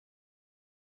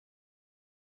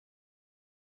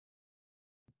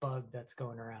bug that's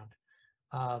going around.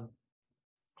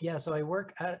 Yeah, so I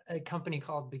work at a company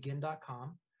called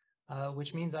begin.com,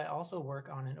 which means I also work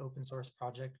on an open source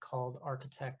project called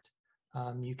Architect.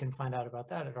 You can find out about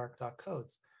that at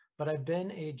arc.codes. But I've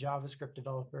been a JavaScript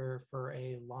developer for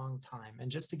a long time.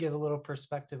 And just to give a little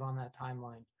perspective on that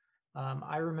timeline,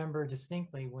 I remember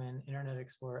distinctly when Internet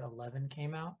Explorer 11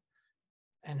 came out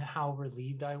and how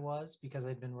relieved I was because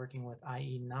I'd been working with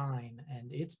IE9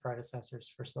 and its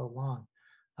predecessors for so long.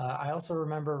 I also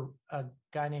remember a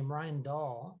guy named Ryan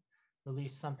Dahl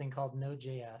released something called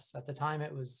Node.js. At the time,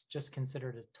 it was just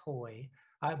considered a toy,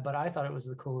 but I thought it was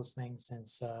the coolest thing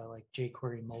since like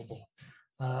jQuery mobile.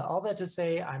 All that to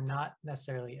say, I'm not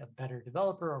necessarily a better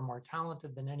developer or more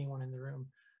talented than anyone in the room,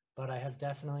 but I have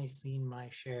definitely seen my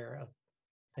share of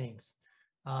things.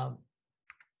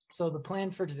 So the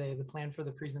plan for today, the plan for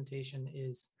the presentation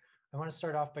is, I want to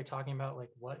start off by talking about like,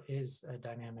 what is a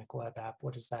dynamic web app?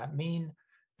 What does that mean?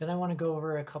 Then I want to go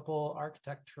over a couple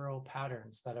architectural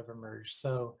patterns that have emerged.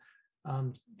 So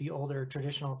the older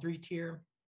traditional 3-tier,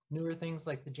 newer things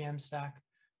like the Jamstack.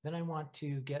 Then I want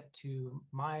to get to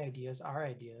my ideas, our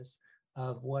ideas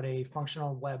of what a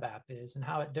functional web app is and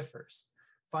how it differs.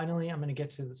 Finally, I'm going to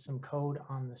get to some code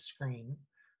on the screen.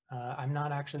 I'm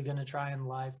not actually going to try and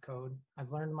live code.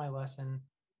 I've learned my lesson.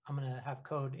 I'm going to have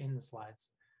code in the slides.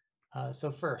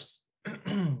 So first,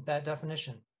 that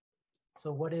definition.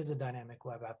 So what is a dynamic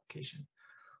web application?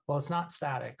 Well, it's not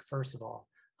static, first of all.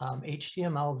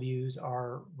 HTML views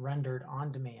are rendered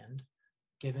on demand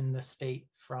given the state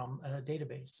from a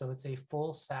database. So it's a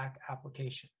full stack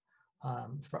application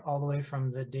for all the way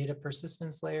from the data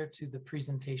persistence layer to the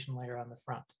presentation layer on the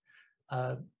front.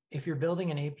 If you're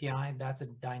building an API, that's a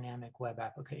dynamic web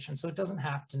application. So it doesn't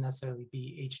have to necessarily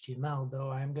be HTML,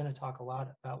 though I'm going to talk a lot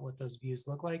about what those views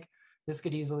look like. This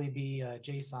could easily be a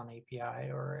JSON API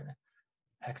or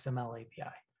an XML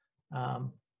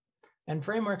API. And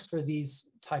frameworks for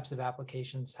these types of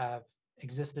applications have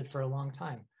existed for a long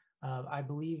time. I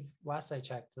believe last I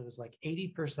checked, it was like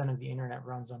 80% of the internet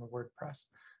runs on WordPress.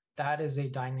 That is a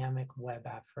dynamic web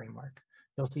app framework.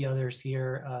 You'll see others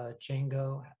here,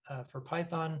 Django for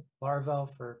Python,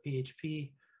 Laravel for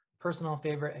PHP, personal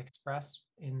favorite Express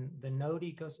in the Node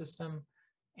ecosystem,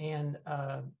 and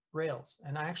Rails.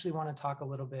 And I actually want to talk a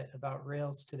little bit about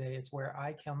Rails today. It's where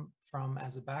I come from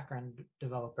as a background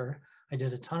developer. I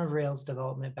did a ton of Rails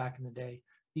development back in the day.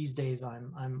 These days,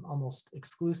 I'm almost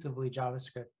exclusively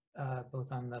JavaScript,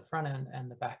 both on the front end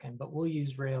and the back end, but we'll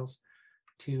use Rails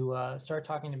to start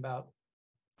talking about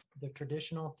the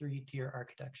traditional 3-tier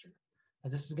architecture. Now,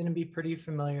 this is going to be pretty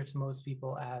familiar to most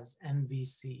people as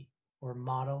MVC, or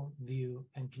model, view,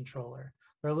 and controller.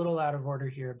 They're a little out of order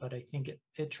here, but I think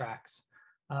it tracks.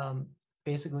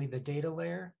 Basically, the data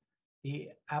layer, the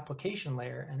application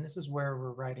layer, and this is where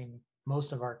we're writing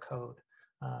most of our code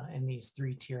in these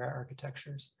 3-tier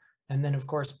architectures. And then, of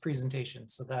course, presentation.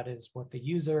 So that is what the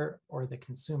user or the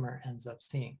consumer ends up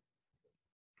seeing.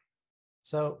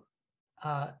 So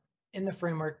in the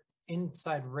framework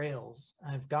inside Rails,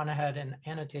 I've gone ahead and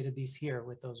annotated these here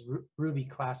with those Ruby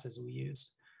classes we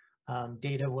used.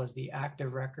 Data was the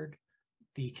active record.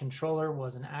 The controller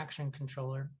was an action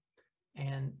controller,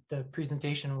 and the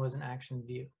presentation was an action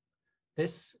view.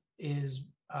 This is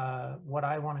what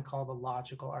I want to call the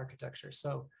logical architecture.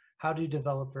 So how do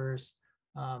developers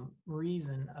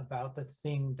reason about the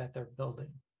thing that they're building?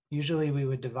 Usually we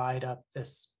would divide up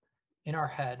this in our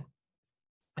head,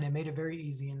 and it made it very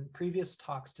easy. And previous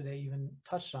talks today even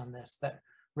touched on this, that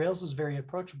Rails was very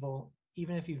approachable.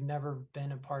 Even if you've never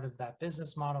been a part of that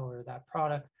business model or that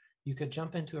product, you could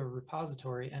jump into a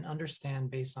repository and understand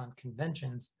based on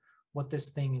conventions what this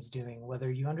thing is doing.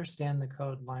 Whether you understand the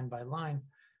code line by line,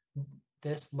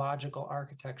 this logical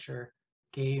architecture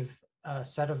gave a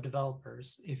set of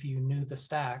developers, if you knew the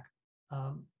stack,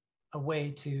 a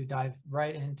way to dive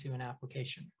right into an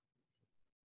application.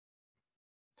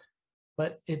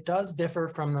 But it does differ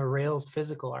from the Rails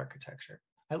physical architecture,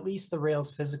 at least the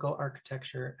Rails physical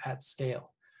architecture at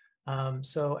scale.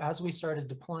 So as we started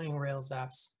deploying Rails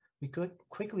apps, we could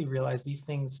quickly realize these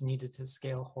things needed to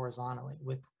scale horizontally.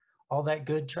 With all that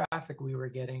good traffic we were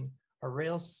getting, our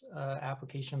Rails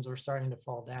applications were starting to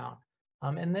fall down.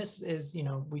 And this is,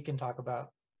 we can talk about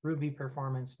Ruby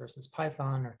performance versus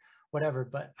Python or whatever,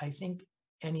 but I think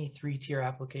any 3-tier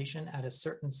application at a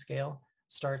certain scale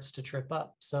starts to trip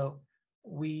up. So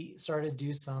we started to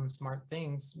do some smart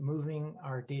things, moving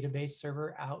our database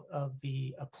server out of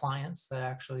the appliance that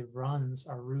actually runs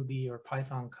our Ruby or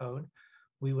Python code.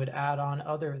 We would add on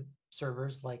other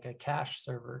servers like a cache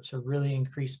server to really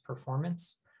increase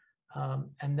performance.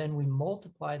 And then we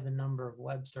multiplied the number of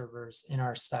web servers in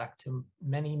our stack to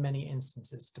many, many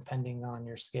instances, depending on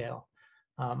your scale.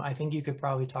 I think you could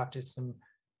probably talk to some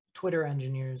Twitter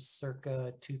engineers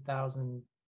circa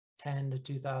 2010 to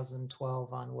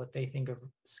 2012 on what they think of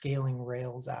scaling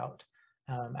Rails out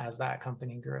as that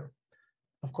company grew.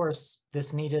 Of course,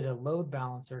 this needed a load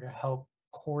balancer to help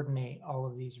coordinate all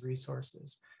of these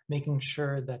resources, making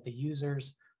sure that the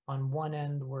users on one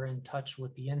end were in touch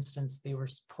with the instance they were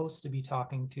supposed to be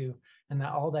talking to, and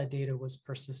that all that data was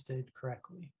persisted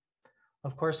correctly.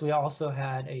 Of course, we also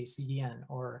had a CDN,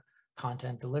 or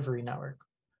content delivery network.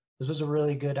 This was a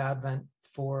really good advent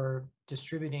for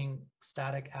distributing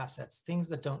static assets, things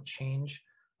that don't change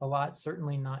a lot,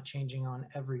 certainly not changing on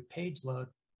every page load.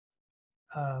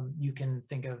 You can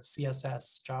think of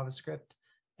CSS, JavaScript,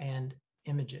 and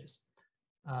images.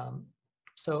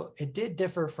 So it did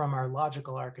differ from our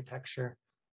logical architecture,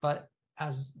 but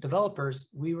as developers,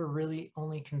 we were really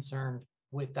only concerned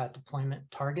with that deployment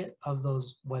target of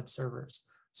those web servers.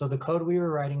 So the code we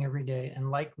were writing every day and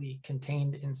likely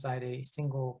contained inside a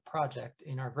single project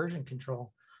in our version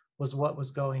control was what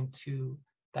was going to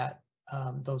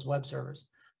those web servers.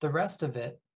 The rest of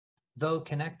it, though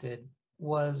connected,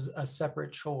 was a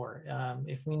separate chore.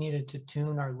 If we needed to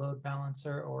tune our load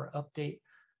balancer or update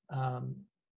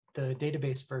the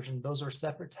database version, those are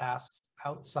separate tasks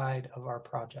outside of our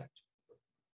project.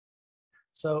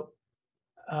 So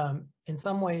in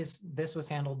some ways, this was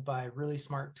handled by really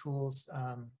smart tools.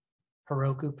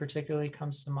 Heroku particularly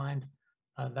comes to mind.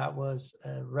 That was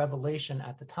a revelation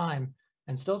at the time.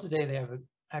 And still today, they have an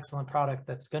excellent product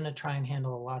that's going to try and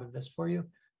handle a lot of this for you.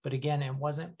 But again, it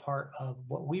wasn't part of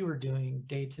what we were doing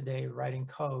day to day, writing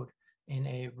code in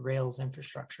a Rails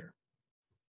infrastructure.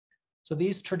 So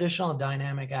these traditional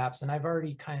dynamic apps, and I've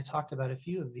already kind of talked about a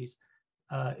few of these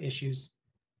issues,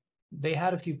 they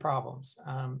had a few problems.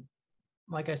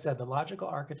 Like I said, the logical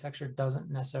architecture doesn't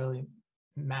necessarily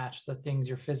match the things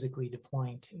you're physically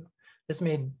deploying to. This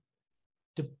made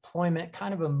deployment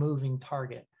kind of a moving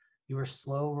target. You were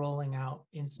slow rolling out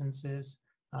instances,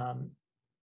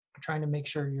 trying to make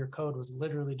sure your code was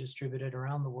literally distributed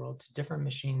around the world to different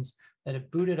machines, that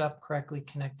it booted up correctly,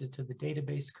 connected to the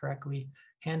database correctly,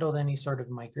 handled any sort of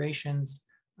migrations.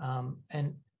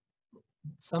 And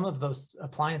some of those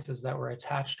appliances that were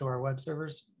attached to our web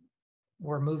servers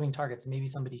were moving targets. Maybe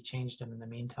somebody changed them in the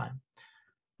meantime.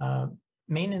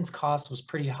 Maintenance cost was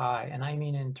pretty high, and I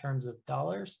mean in terms of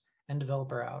dollars and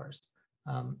developer hours.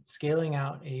 Scaling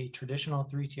out a traditional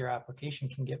 3-tier application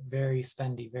can get very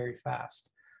spendy very fast.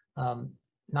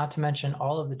 Not to mention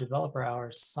all of the developer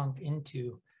hours sunk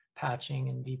into patching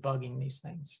and debugging these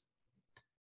things.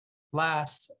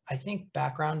 Last, I think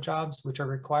background jobs, which are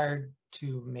required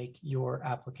to make your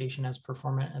application as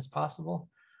performant as possible,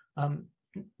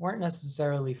 weren't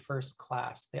necessarily first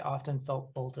class. They often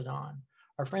felt bolted on.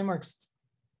 Our frameworks,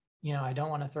 I don't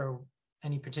want to throw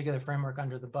any particular framework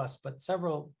under the bus, but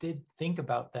several did think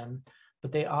about them,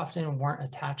 but they often weren't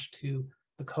attached to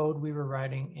the code we were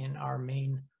writing in our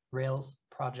main Rails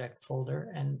project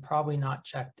folder, and probably not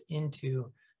checked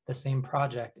into the same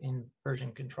project in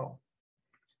version control.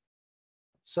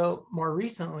 So more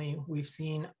recently, we've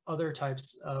seen other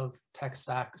types of tech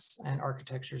stacks and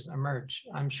architectures emerge.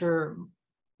 I'm sure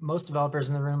most developers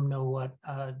in the room know what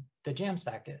the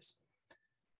Jamstack is.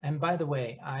 And by the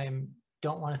way, I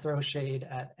don't want to throw shade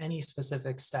at any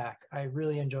specific stack. I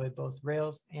really enjoy both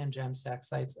Rails and Jamstack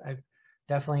sites. I've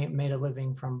definitely made a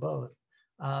living from both.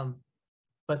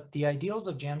 But the ideals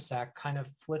of Jamstack kind of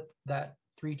flip that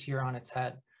 3-tier on its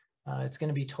head. It's going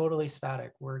to be totally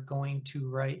static. We're going to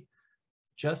write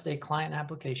just a client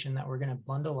application that we're going to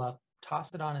bundle up,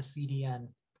 toss it on a CDN,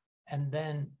 and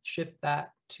then ship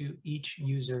that to each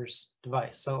user's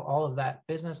device. So all of that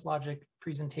business logic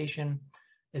presentation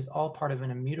is all part of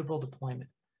an immutable deployment,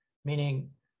 meaning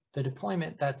the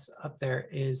deployment that's up there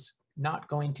is not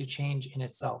going to change in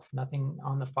itself. Nothing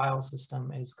on the file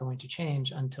system is going to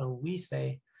change until we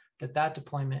say that that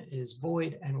deployment is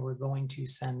void and we're going to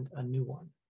send a new one.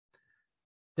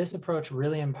 This approach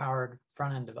really empowered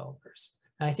front-end developers.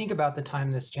 And I think about the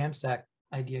time this Jamstack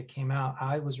idea came out,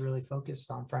 I was really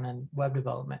focused on front-end web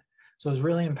development. So it was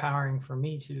really empowering for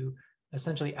me to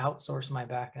essentially outsource my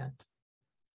backend.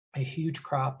 A huge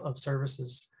crop of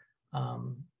services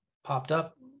popped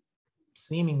up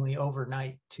seemingly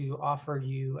overnight to offer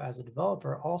you as a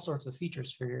developer all sorts of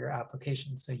features for your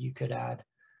application. So you could add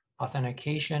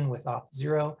authentication with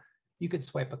Auth0. You could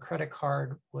swipe a credit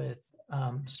card with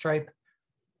Stripe.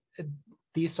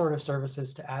 These sort of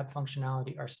services to add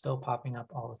functionality are still popping up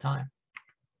all the time.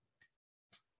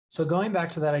 So going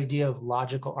back to that idea of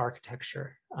logical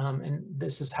architecture, and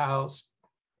this is how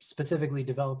specifically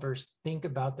developers, think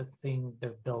about the thing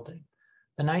they're building.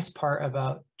 The nice part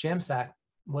about Jamstack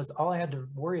was all I had to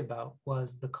worry about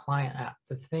was the client app,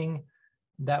 the thing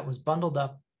that was bundled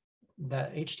up,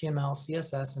 that HTML,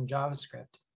 CSS, and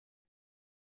JavaScript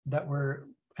that were,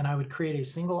 and I would create a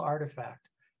single artifact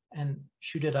and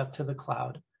shoot it up to the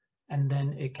cloud. And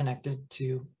then it connected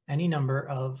to any number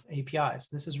of APIs.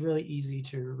 This is really easy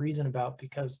to reason about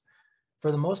because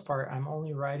for the most part, I'm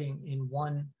only writing in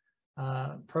one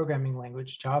programming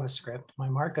language, JavaScript. My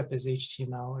markup is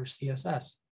HTML or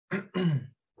CSS.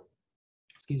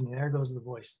 Excuse me, there goes the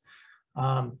voice.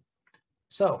 But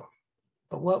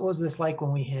what was this like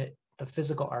when we hit the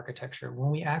physical architecture? When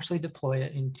we actually deploy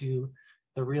it into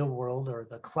the real world or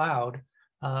the cloud,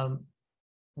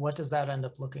 what does that end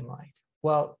up looking like?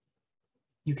 Well,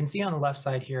 you can see on the left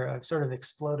side here, I've sort of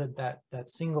exploded that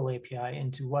single API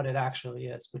into what it actually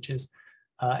is, which is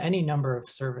any number of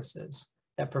services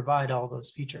that provide all those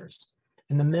features.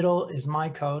 In the middle is my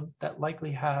code that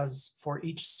likely has, for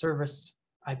each service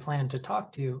I plan to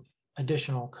talk to,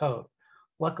 additional code.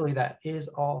 Luckily, that is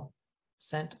all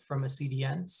sent from a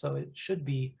CDN, so it should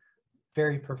be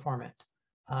very performant.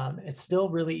 It's still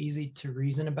really easy to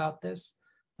reason about this.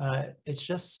 It's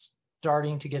just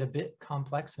starting to get a bit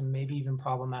complex and maybe even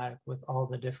problematic with all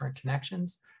the different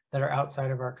connections that are outside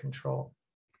of our control.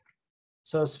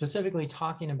 So specifically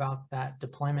talking about that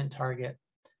deployment target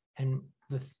and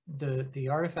the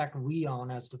artifact we own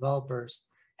as developers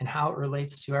and how it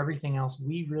relates to everything else,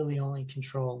 we really only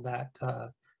control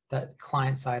that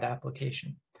client-side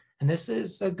application. And this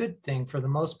is a good thing for the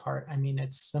most part. I mean,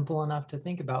 it's simple enough to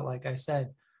think about, like I said,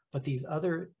 but these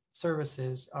other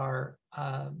services are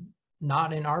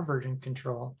not in our version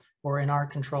control or in our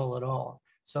control at all.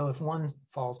 So if one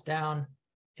falls down,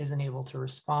 isn't able to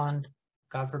respond,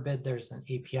 God forbid there's an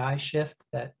API shift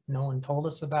that no one told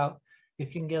us about,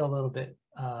 it can get a little bit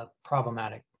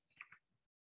problematic.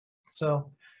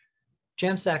 So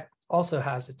Jamstack also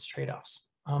has its trade-offs.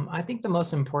 I think the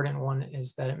most important one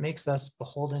is that it makes us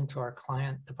beholden to our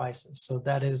client devices. So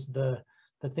that is the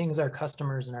things our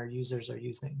customers and our users are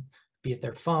using, be it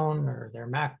their phone or their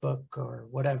MacBook or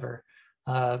whatever.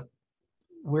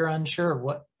 We're unsure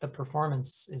what the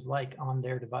performance is like on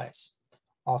their device.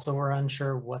 Also, we're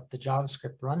unsure what the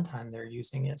JavaScript runtime they're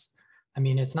using is. I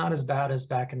mean, it's not as bad as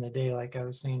back in the day, like I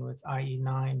was saying with IE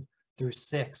 9 through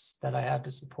 6 that I had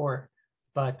to support,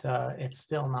 but it's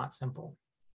still not simple.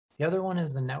 The other one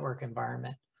is the network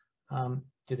environment.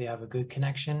 Do they have a good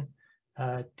connection?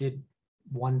 Did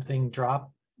one thing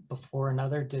drop before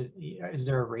another? Is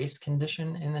there a race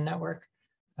condition in the network?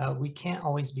 We can't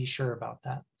always be sure about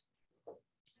that.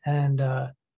 And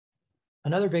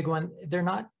another big one, they're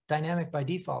not dynamic by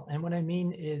default. And what I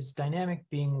mean is dynamic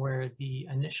being where the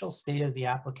initial state of the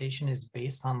application is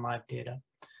based on live data.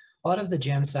 A lot of the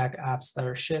Jamstack apps that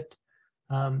are shipped,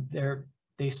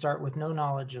 they start with no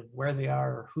knowledge of where they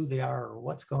are or who they are or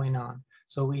what's going on.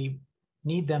 So we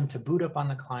need them to boot up on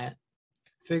the client,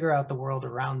 figure out the world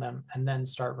around them, and then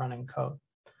start running code.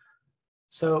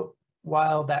 So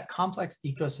while that complex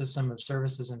ecosystem of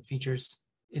services and features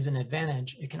is an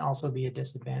advantage, it can also be a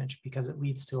disadvantage because it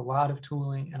leads to a lot of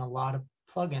tooling and a lot of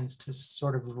plugins to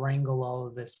sort of wrangle all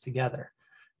of this together.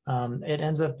 It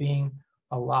ends up being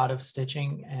a lot of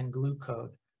stitching and glue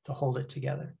code to hold it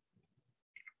together.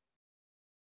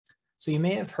 So you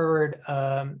may have heard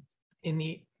in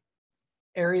the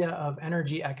area of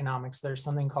energy economics, there's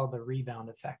something called the rebound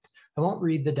effect. I won't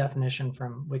read the definition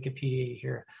from Wikipedia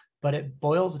here, but it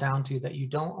boils down to that you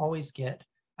don't always get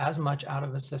as much out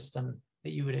of a system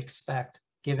that you would expect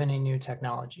given a new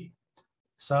technology.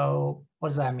 So what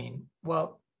does that mean?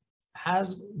 Well,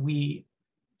 as we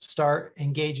start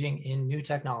engaging in new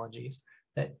technologies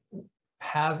that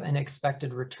have an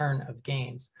expected return of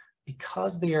gains,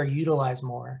 because they are utilized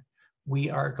more, we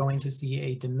are going to see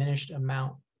a diminished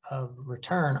amount of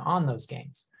return on those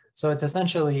gains. So it's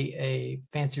essentially a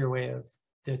fancier way of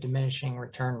the diminishing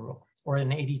return rule or an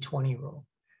 80-20 rule.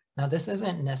 Now, this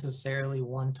isn't necessarily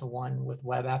one-to-one with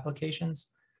web applications.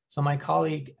 So my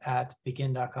colleague at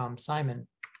Begin.com, Simon,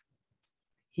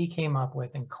 he came up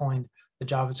with and coined the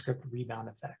JavaScript rebound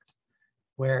effect,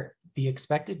 where the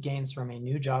expected gains from a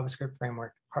new JavaScript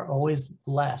framework are always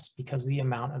less because of the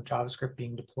amount of JavaScript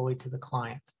being deployed to the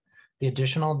client. The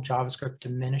additional JavaScript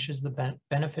diminishes the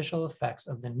beneficial effects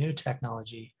of the new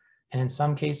technology, and in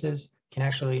some cases can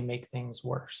actually make things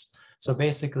worse. So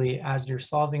basically, as you're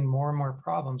solving more and more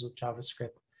problems with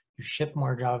JavaScript, you ship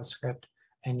more JavaScript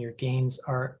and your gains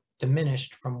are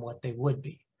diminished from what they would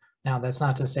be. Now, that's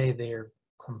not to say they're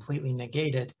completely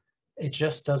negated. It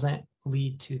just doesn't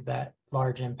lead to that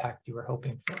large impact you were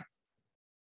hoping for.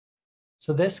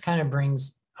 So this kind of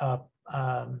brings up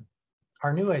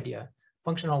our new idea,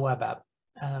 functional web app.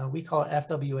 We call it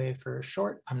FWA for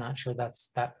short. I'm not sure that's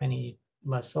that many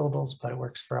less syllables, but it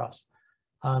works for us.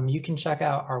 You can check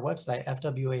out our website,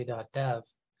 fwa.dev.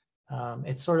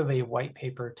 It's sort of a white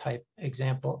paper type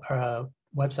example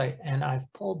website, and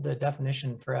I've pulled the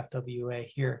definition for FWA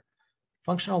here.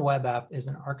 Functional web app is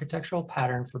an architectural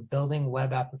pattern for building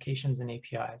web applications and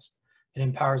APIs. It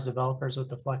empowers developers with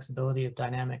the flexibility of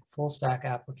dynamic full stack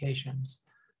applications.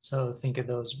 So think of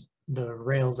the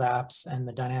Rails apps and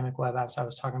the dynamic web apps I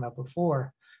was talking about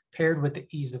before, paired with the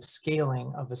ease of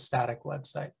scaling of a static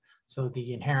website. So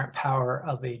the inherent power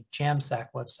of a Jamstack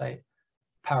website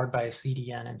powered by a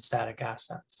CDN and static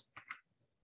assets.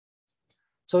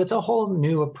 So it's a whole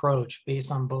new approach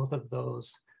based on both of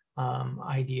those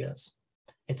ideas.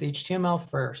 It's HTML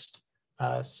first,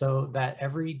 so that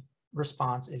every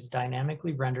response is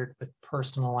dynamically rendered with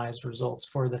personalized results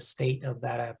for the state of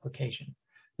that application.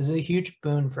 This is a huge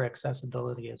boon for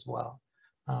accessibility as well,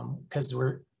 because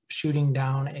we're shooting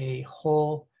down a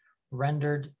whole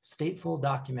rendered stateful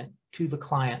document to the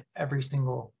client every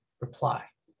single reply.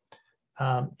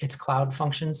 It's cloud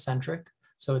function centric,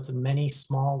 so it's many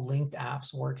small linked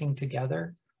apps working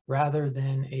together rather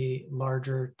than a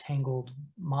larger tangled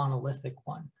monolithic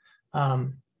one.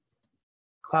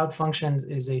 Cloud functions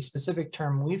is a specific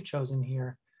term we've chosen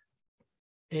here.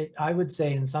 I would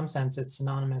say in some sense it's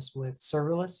synonymous with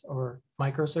serverless or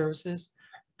microservices,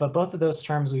 but both of those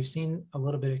terms we've seen a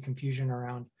little bit of confusion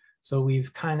around. So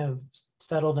we've kind of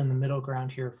settled in the middle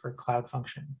ground here for cloud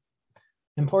function.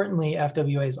 Importantly,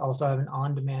 FWAs also have an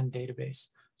on-demand database.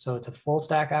 So it's a full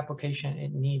stack application.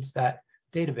 It needs that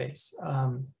database.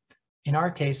 In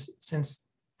our case, since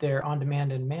they're on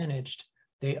demand and managed,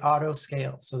 they auto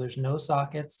scale. So there's no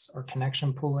sockets or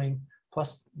connection pooling,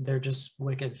 plus they're just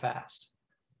wicked fast.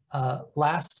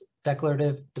 Last,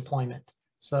 declarative deployment.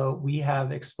 So we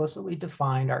have explicitly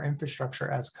defined our infrastructure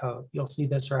as code. You'll see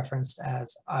this referenced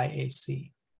as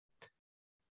IAC.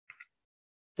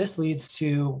 This leads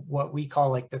to what we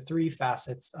call like the three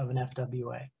facets of an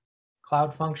FWA: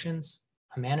 cloud functions,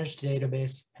 a managed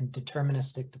database, and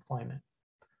deterministic deployment.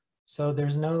 So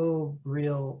there's no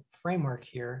real framework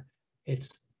here.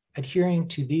 It's adhering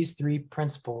to these three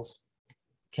principles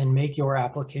can make your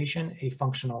application a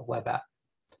functional web app.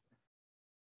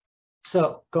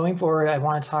 So going forward, I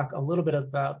want to talk a little bit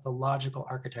about the logical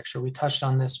architecture. We touched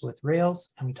on this with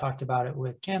Rails and we talked about it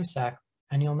with Jamstack.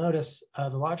 And you'll notice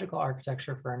the logical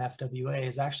architecture for an FWA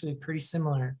is actually pretty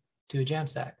similar to a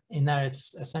Jamstack in that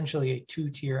it's essentially a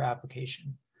two-tier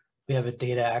application. We have a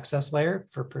data access layer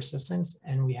for persistence,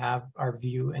 and we have our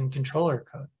view and controller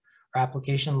code. Our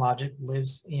application logic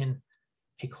lives in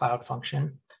a cloud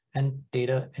function and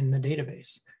data in the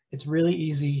database. It's really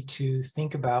easy to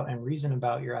think about and reason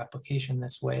about your application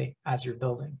this way as you're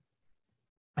building.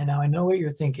 And now I know what you're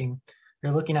thinking.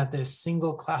 You're looking at this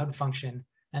single cloud function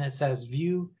and it says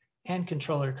view and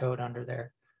controller code under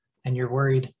there. And you're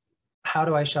worried, how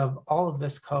do I shove all of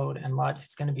this code and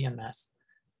it's going to be a mess.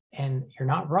 And you're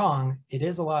not wrong. It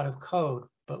is a lot of code,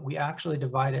 but we actually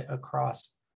divide it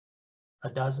across a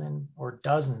dozen or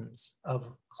dozens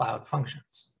of cloud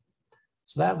functions.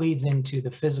 So that leads into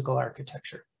the physical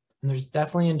architecture. And there's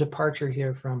definitely a departure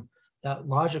here from that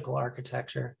logical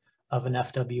architecture of an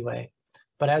FWA.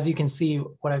 But as you can see,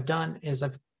 what I've done is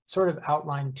I've sort of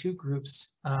outlined two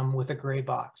groups with a gray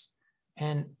box.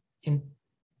 And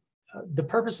the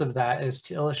purpose of that is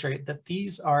to illustrate that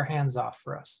these are hands-off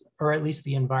for us, or at least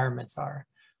the environments are.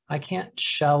 I can't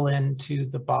shell into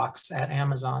the box at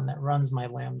Amazon that runs my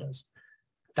Lambdas.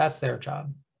 That's their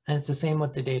job. And it's the same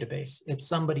with the database. It's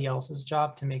somebody else's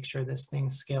job to make sure this thing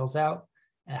scales out.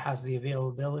 It has the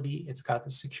availability. It's got the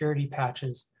security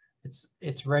patches.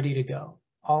 It's ready to go.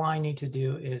 All I need to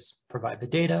do is provide the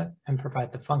data and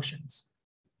provide the functions.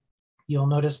 You'll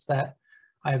notice that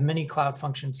I have many cloud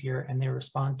functions here and they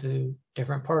respond to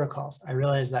different protocols. I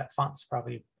realize that font's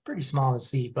probably pretty small to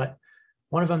see, but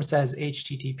one of them says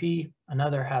HTTP,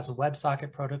 another has a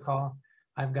WebSocket protocol.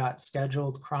 I've got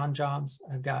scheduled cron jobs.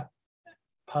 I've got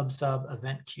pub sub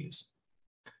event queues.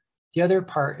 The other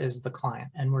part is the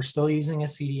client, and we're still using a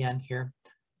CDN here.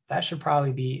 That should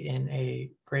probably be in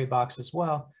a gray box as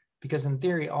well, because in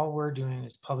theory, all we're doing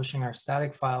is publishing our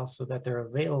static files so that they're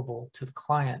available to the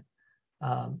client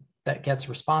that gets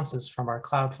responses from our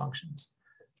cloud functions.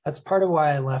 That's part of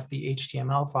why I left the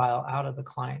HTML file out of the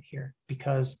client here,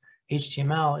 because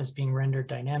HTML is being rendered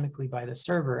dynamically by the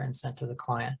server and sent to the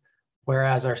client,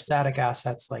 whereas our static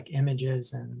assets like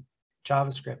images and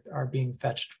JavaScript are being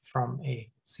fetched from a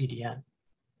CDN.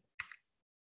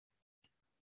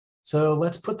 So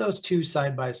let's put those two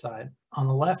side by side. On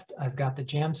the left, I've got the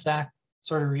Jamstack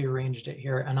sort of rearranged it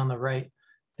here. And on the right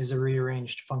is a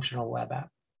rearranged functional web app,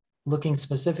 looking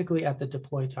specifically at the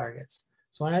deploy targets.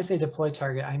 So when I say deploy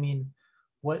target, I mean,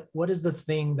 what is the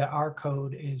thing that our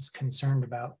code is concerned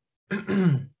about?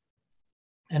 And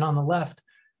on the left,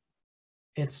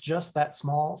 it's just that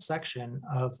small section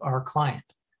of our client.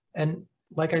 And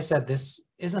like I said, this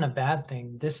isn't a bad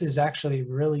thing. This is actually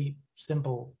really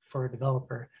simple for a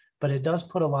developer, but it does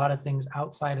put a lot of things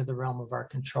outside of the realm of our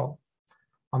control.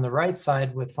 On the right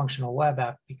side with functional web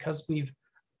app, because we've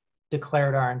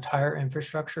declared our entire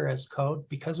infrastructure as code,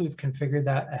 because we've configured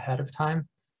that ahead of time,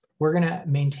 we're going to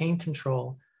maintain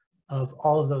control of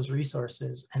all of those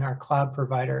resources, and our cloud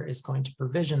provider is going to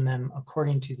provision them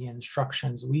according to the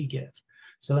instructions we give.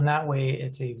 So in that way,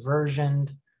 it's a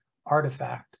versioned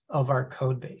artifact of our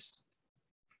code base.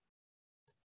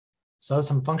 So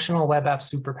some functional web app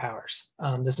superpowers.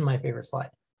 This is my favorite slide.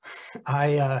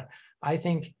 I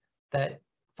think that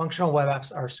functional web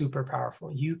apps are super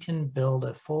powerful. You can build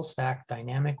a full stack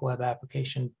dynamic web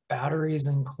application, batteries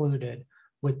included,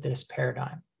 with this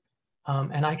paradigm.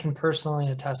 And I can personally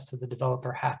attest to the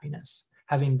developer happiness.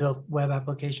 Having built web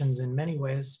applications in many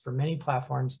ways for many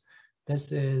platforms,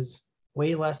 this is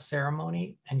way less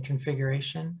ceremony and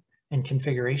configuration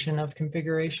of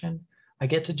configuration. I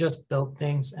get to just build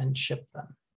things and ship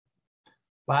them.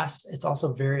 Last, it's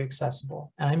also very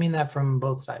accessible. And I mean that from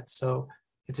both sides. So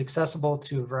it's accessible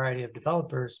to a variety of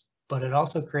developers, but it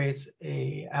also creates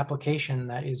an application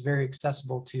that is very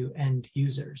accessible to end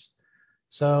users.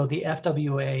 So the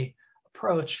FWA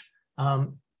approach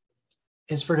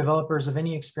is for developers of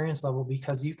any experience level,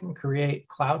 because you can create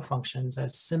cloud functions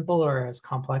as simple or as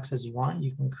complex as you want.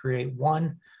 You can create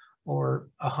 1 or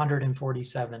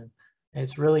 147.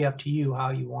 It's really up to you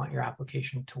how you want your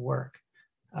application to work.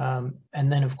 And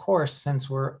then, of course, since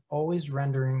we're always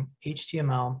rendering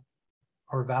HTML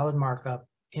or valid markup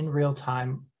in real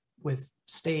time with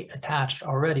state attached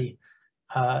already,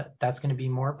 that's going to be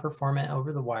more performant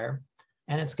over the wire.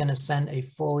 And it's going to send a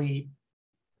fully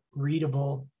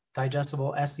readable,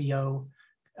 digestible, SEO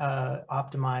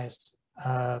optimized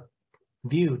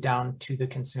view down to the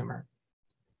consumer.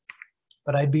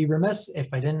 But I'd be remiss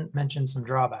if I didn't mention some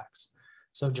drawbacks.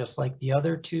 So just like the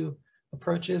other two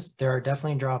approaches, there are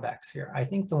definitely drawbacks here. I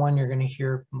think the one you're going to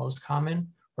hear most common,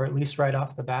 or at least right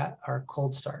off the bat, are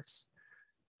cold starts.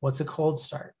 What's a cold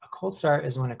start? A cold start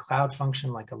is when a cloud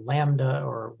function like a Lambda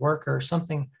or a worker or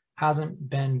something hasn't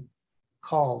been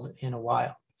called in a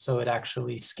while. So it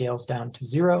actually scales down to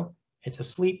 0. It's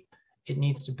asleep. It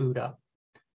needs to boot up.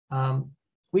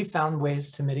 We've found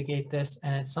ways to mitigate this,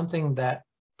 and it's something that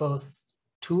both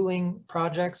tooling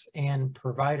projects and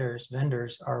providers,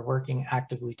 vendors, are working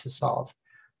actively to solve.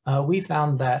 We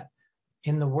found that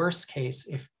in the worst case,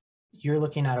 if you're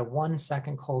looking at a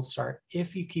 1-second cold start,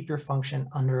 if you keep your function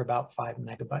under about 5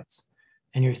 megabytes,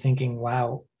 and you're thinking,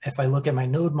 wow, if I look at my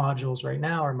node modules right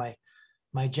now, or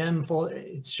my gem folder,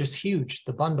 it's just huge,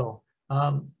 the bundle.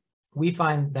 We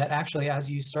find that actually, as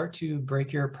you start to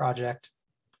break your project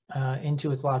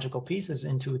into its logical pieces,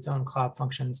 into its own cloud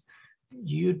functions,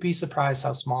 you'd be surprised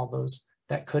how small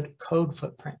that code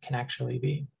footprint can actually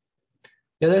be.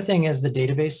 The other thing is the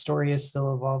database story is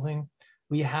still evolving.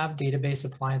 We have database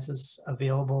appliances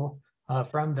available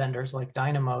from vendors like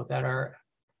Dynamo that are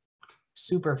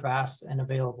super fast and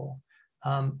available.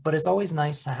 But it's always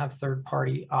nice to have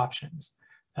third-party options.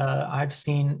 I've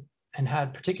seen and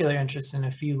had particular interest in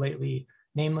a few lately,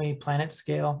 namely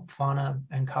PlanetScale, Fauna,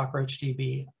 and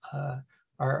CockroachDB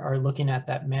are looking at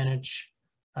that managed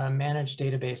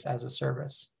database as a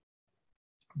service.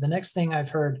 The next thing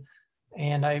I've heard,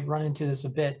 and I run into this a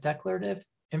bit, declarative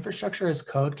infrastructure as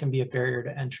code can be a barrier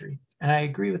to entry. And I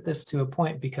agree with this to a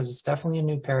point, because it's definitely a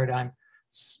new paradigm.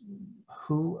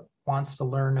 Who wants to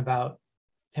learn about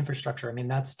infrastructure? I mean,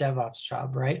 that's DevOps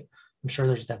job, right? I'm sure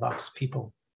there's DevOps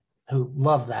people who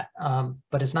love that,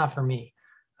 but it's not for me.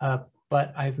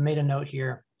 But I've made a note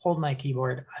here, hold my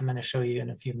keyboard. I'm going to show you in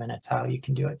a few minutes how you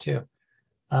can do it too.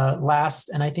 Last,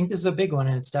 and I think this is a big one,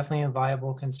 and it's definitely a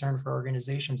viable concern for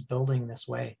organizations building this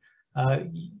way.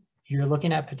 You're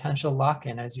looking at potential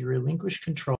lock-in as you relinquish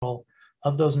control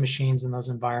of those machines and those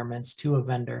environments to a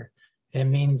vendor. It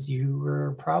means you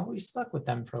were probably stuck with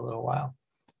them for a little while.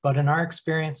 But in our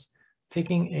experience,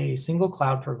 picking a single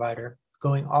cloud provider,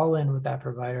 going all in with that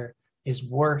provider, is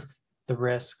worth the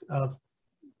risk of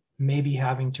maybe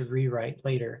having to rewrite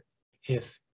later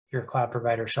if your cloud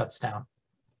provider shuts down.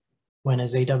 When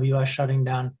is AWS shutting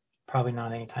down? Probably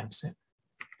not anytime soon.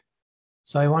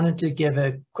 So I wanted to give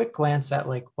a quick glance at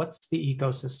what's the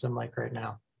ecosystem like right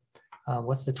now?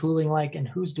 What's the tooling like, and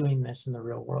who's doing this in the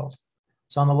real world?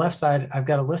 So on the left side, I've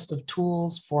got a list of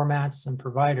tools, formats, and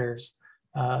providers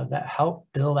that help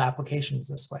build applications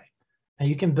this way. Now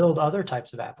you can build other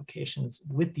types of applications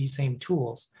with these same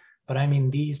tools, but I mean,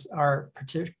 these are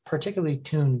particularly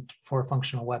tuned for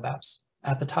functional web apps.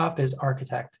 At the top is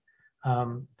Architect.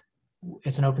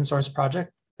 It's an open source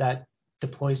project that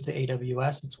deploys to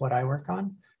AWS. It's what I work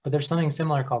on, but there's something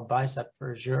similar called Bicep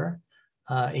for Azure.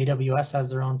 AWS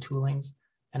has their own toolings,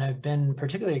 and I've been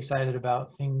particularly excited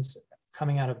about things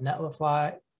coming out of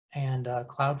Netlify and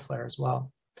Cloudflare as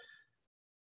well.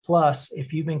 Plus,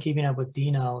 if you've been keeping up with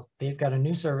Dino, they've got a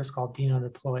new service called Dino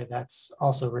Deploy that's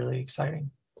also really exciting.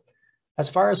 As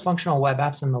far as functional web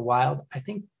apps in the wild, I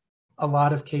think a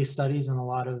lot of case studies and a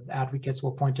lot of advocates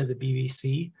will point to the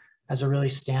BBC as a really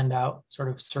standout sort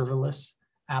of serverless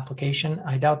application.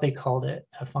 I doubt they called it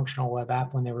a functional web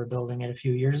app when they were building it a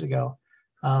few years ago,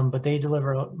 but they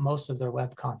deliver most of their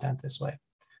web content this way.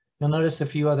 You'll notice a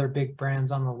few other big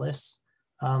brands on the list,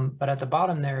 but at the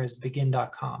bottom there is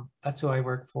Begin.com. That's who I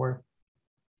work for.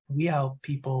 We help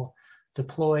people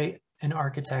deploy an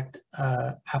Architect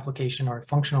application or a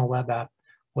functional web app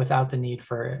without the need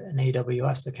for an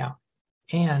AWS account.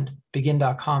 And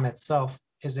Begin.com itself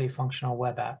is a functional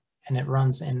web app, and it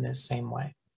runs in this same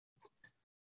way.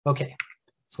 Okay,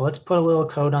 so let's put a little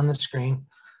code on the screen.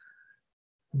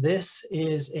 This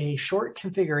is a short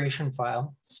configuration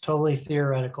file. It's totally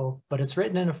theoretical, but it's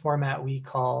written in a format we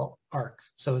call ARC.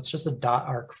 So it's just a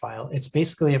 .arc file. It's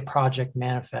basically a project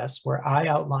manifest where I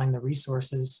outline the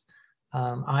resources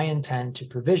I intend to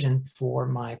provision for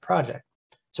my project.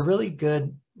 It's a really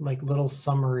good little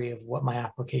summary of what my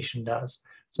application does.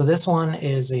 So this one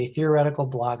is a theoretical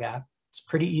blog app. It's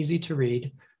pretty easy to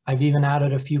read. I've even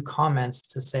added a few comments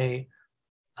to say,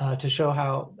 to show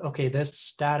how, okay, this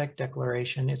static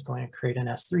declaration is going to create an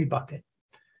S3 bucket.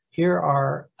 Here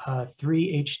are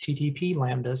 3 HTTP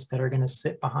lambdas that are going to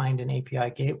sit behind an API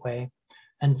gateway.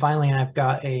 And finally, I've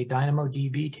got a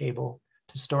DynamoDB table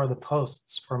to store the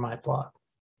posts for my blog.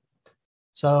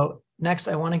 So next,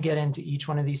 I want to get into each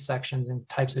one of these sections and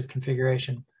types of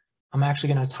configuration. I'm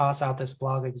actually going to toss out this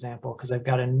blog example because I've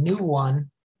got a new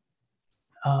one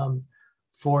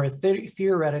for a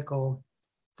theoretical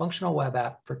functional web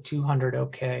app for 200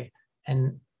 OK.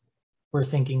 And we're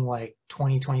thinking like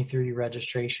 2023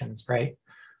 registrations, right?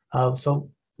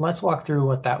 So let's walk through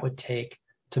what that would take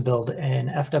to build an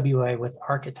FWA with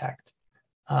Architect.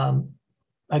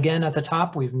 Again, at the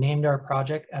top, we've named our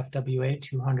project FWA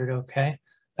 200 OK.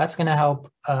 That's going to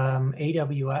help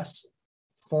AWS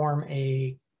form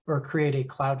or create a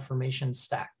CloudFormation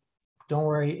stack. Don't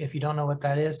worry if you don't know what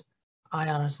that is. I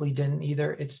honestly didn't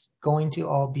either. It's going to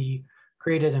all be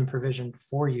created and provisioned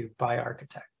for you by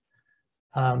Architect.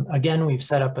 Again, we've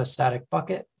set up a static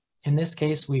bucket. In this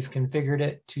case, we've configured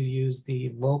it to use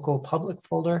the local public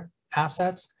folder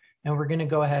assets, and we're going to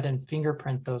go ahead and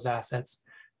fingerprint those assets,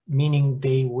 meaning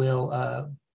they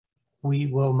will we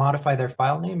will modify their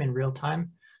file name in real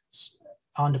time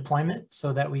on deployment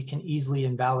so that we can easily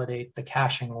invalidate the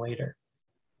caching later.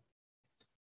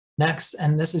 Next,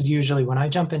 and this is usually when I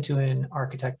jump into an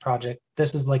Architect project,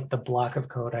 this is like the block of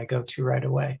code I go to right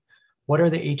away. What are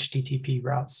the HTTP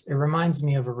routes? It reminds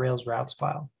me of a Rails routes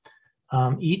file.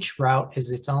 Each route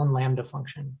is its own Lambda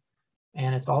function,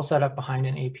 and it's all set up behind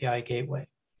an API gateway.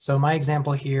 So my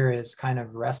example here is kind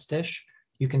of REST-ish.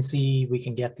 You can see we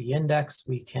can get the index,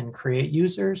 we can create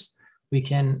users, we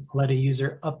can let a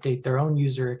user update their own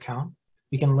user account,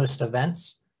 we can list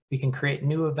events, we can create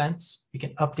new events, we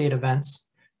can update events,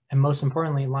 and most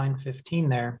importantly, line 15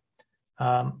 there,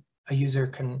 a user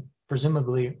can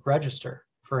presumably register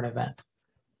for an event.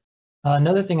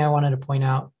 Another thing I wanted to point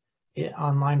out,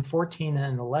 on line 14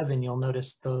 and 11, you'll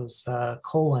notice those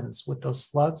colons with those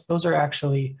slugs. Those are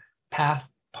actually path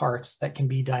parts that can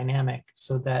be dynamic,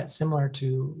 so that similar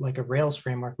to like a Rails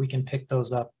framework, we can pick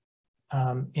those up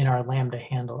in our Lambda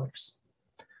handlers.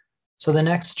 So the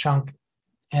next chunk,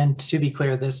 and to be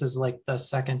clear, this is like the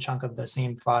second chunk of the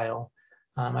same file.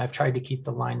 I've tried to keep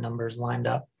the line numbers lined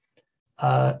up.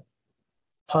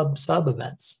 Pub sub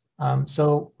events.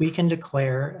 So we can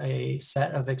declare a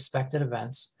set of expected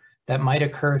events that might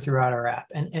occur throughout our app,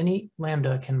 and any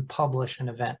Lambda can publish an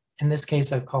event. In this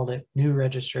case, I've called it new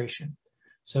registration.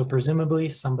 So presumably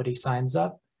somebody signs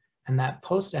up, and that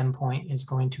post endpoint is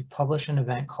going to publish an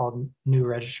event called new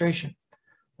registration.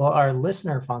 Well, our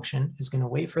listener function is going to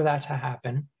wait for that to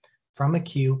happen from a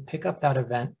queue, pick up that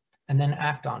event, and then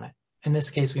act on it. In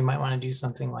this case, we might want to do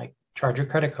something like charge your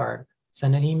credit card,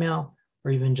 send an email,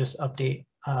 or even just update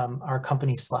our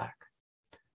company Slack.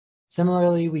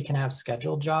 Similarly, we can have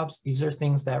scheduled jobs. These are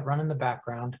things that run in the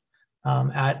background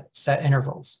at set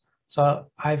intervals. So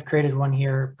I've created one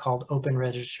here called open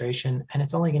registration, and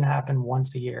it's only going to happen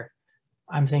once a year.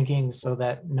 I'm thinking so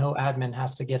that no admin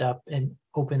has to get up and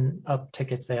open up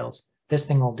ticket sales. This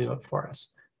thing will do it for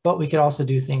us. But we could also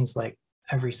do things like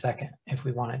every second if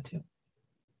we wanted to.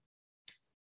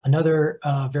 Another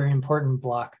very important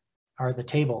block are the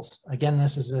tables. Again,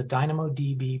 this is a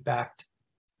DynamoDB backed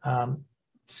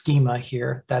schema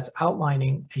here that's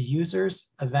outlining a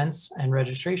users, events, and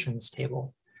registrations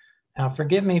table. Now,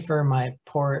 forgive me for my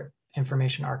poor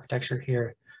information architecture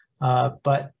here,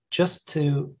 but just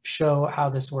to show how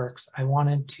this works, I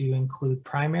wanted to include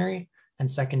primary and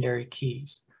secondary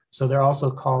keys. So they're also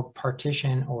called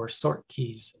partition or sort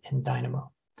keys in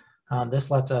Dynamo. This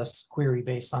lets us query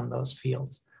based on those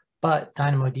fields. But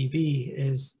DynamoDB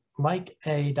is like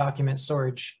a document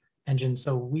storage engine,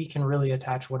 so we can really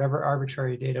attach whatever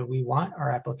arbitrary data we want,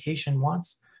 our application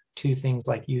wants, to things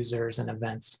like users and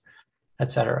events,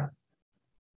 etc.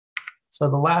 So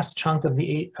the last chunk of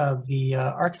the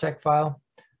architect file,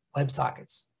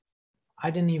 WebSockets. I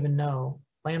didn't even know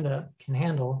Lambda can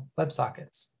handle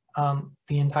WebSockets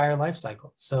the entire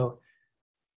lifecycle. So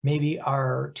maybe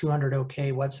our 200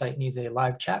 OK website needs a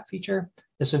live chat feature.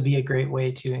 This would be a great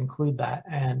way to include that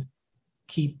and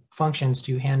keep functions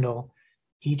to handle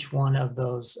each one of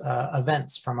those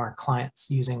events from our clients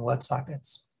using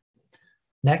WebSockets.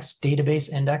 Next, database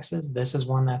indexes. This is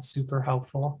one that's super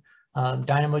helpful.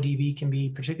 DynamoDB can be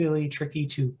particularly tricky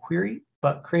to query,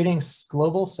 but creating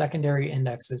global secondary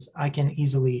indexes, I can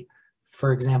easily,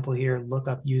 for example here, look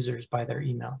up users by their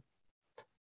email.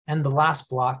 And the last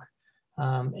block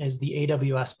is the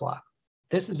AWS block.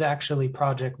 This is actually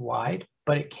project-wide,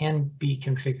 but it can be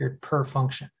configured per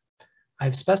function.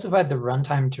 I've specified the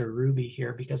runtime to Ruby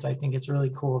here because I think it's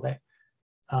really cool that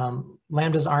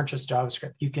Lambdas aren't just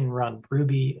JavaScript. You can run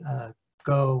Ruby,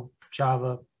 Go,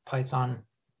 Java, Python.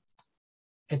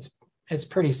 It's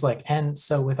pretty slick. And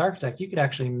so with Architect, you could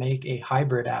actually make a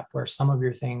hybrid app where some of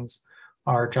your things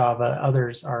are Java,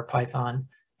 others are Python,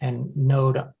 and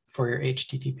Node for your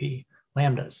HTTP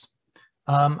Lambdas.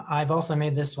 I've also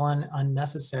made this one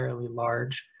unnecessarily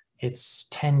large. It's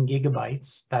 10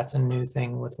 gigabytes. That's a new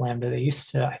thing with Lambda. They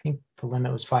used to, I think the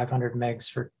limit was 500 megs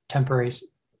for temporary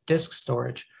disk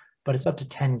storage, but it's up to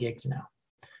 10 gigs now.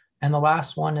 And the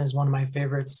last one is one of my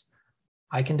favorites.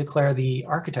 I can declare the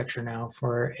architecture now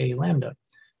for a Lambda.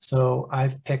 So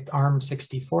I've picked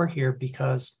ARM64 here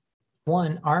because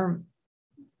one, ARM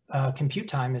compute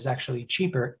time is actually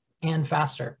cheaper and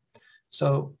faster.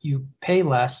 So you pay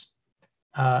less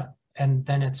and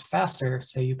then it's faster.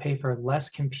 So you pay for less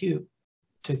compute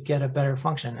to get a better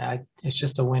function. It's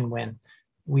just a win-win.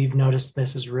 We've noticed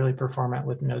this is really performant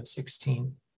with Node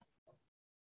 16.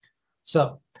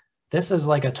 So this is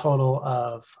like a total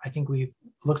of, I think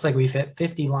looks like we've hit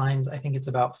 50 lines. I think it's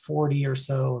about 40 or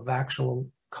so of actual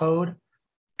code.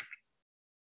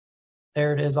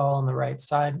 There it is all on the right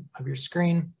side of your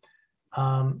screen.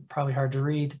 Probably hard to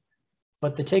read,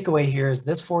 but the takeaway here is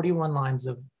this 41 lines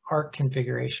of Arc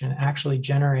configuration actually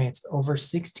generates over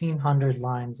 1,600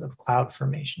 lines of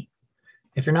CloudFormation.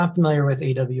 If you're not familiar with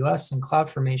AWS and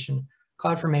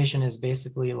CloudFormation is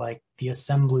basically like the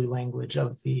assembly language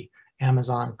of the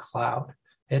Amazon cloud.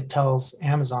 It tells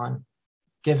Amazon,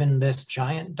 given this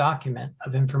giant document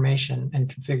of information and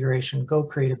configuration, go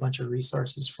create a bunch of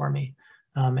resources for me.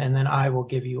 And then I will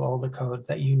give you all the code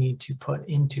that you need to put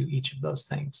into each of those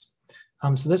things.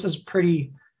 So this is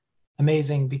pretty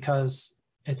amazing because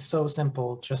it's so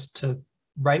simple just to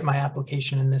write my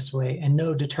application in this way and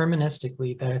know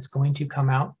deterministically that it's going to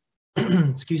come out,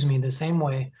 excuse me, the same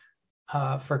way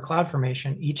for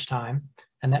CloudFormation each time,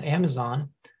 and that Amazon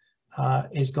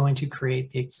is going to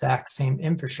create the exact same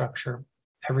infrastructure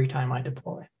every time I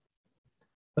deploy.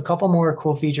 A couple more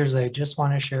cool features I just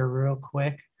want to share real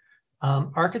quick.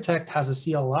 Architect has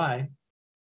a CLI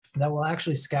that will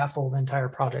actually scaffold entire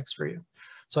projects for you.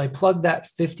 So I plugged that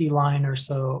 50-line or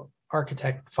so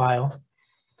architect file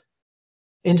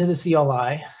into the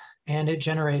CLI, and it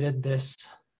generated this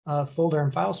folder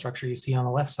and file structure you see on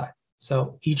the left side.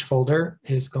 So each folder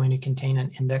is going to contain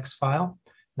an index file.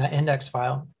 That index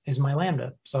file is my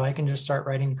Lambda. So I can just start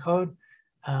writing code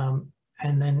and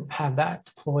then have that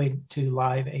deployed to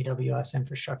live AWS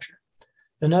infrastructure.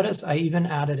 You'll notice I even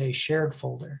added a shared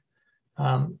folder.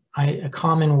 A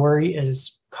common worry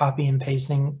is copy and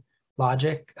pasting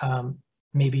logic,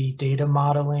 maybe data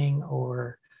modeling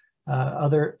or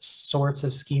other sorts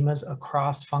of schemas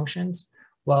across functions.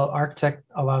 Well, Architect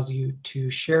allows you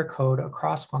to share code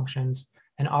across functions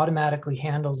and automatically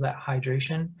handles that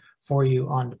hydration for you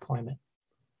on deployment.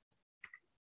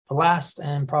 The last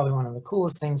and probably one of the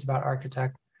coolest things about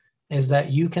Architect is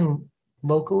that you can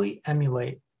locally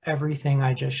emulate everything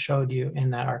I just showed you in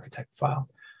that Architect file.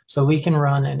 So we can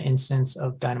run an instance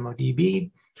of DynamoDB.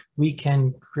 We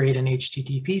can create an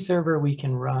HTTP server. We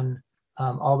can run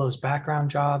all those background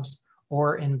jobs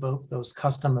or invoke those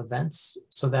custom events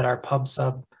so that our pub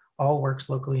sub all works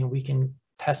locally and we can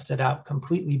test it out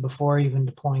completely before even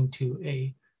deploying to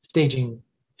a staging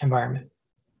environment.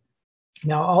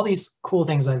 Now, all these cool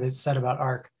things I've said about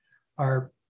Arc are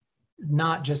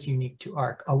not just unique to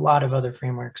Arc. A lot of other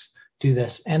frameworks do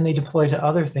this, and they deploy to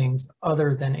other things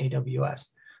other than AWS.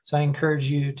 So I encourage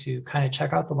you to kind of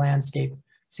check out the landscape,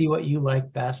 see what you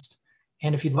like best.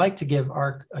 And if you'd like to give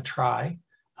Arc a try,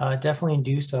 definitely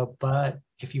do so. But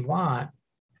if you want,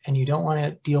 and you don't want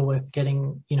to deal with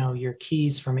getting, your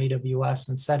keys from AWS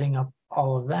and setting up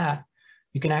all of that,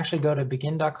 you can actually go to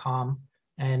begin.com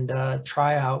and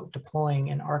try out deploying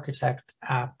an Architect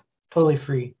app totally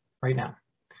free right now.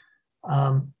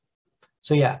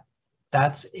 So yeah,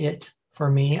 that's it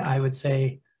for me. I would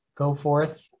say go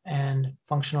forth and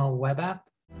functional web app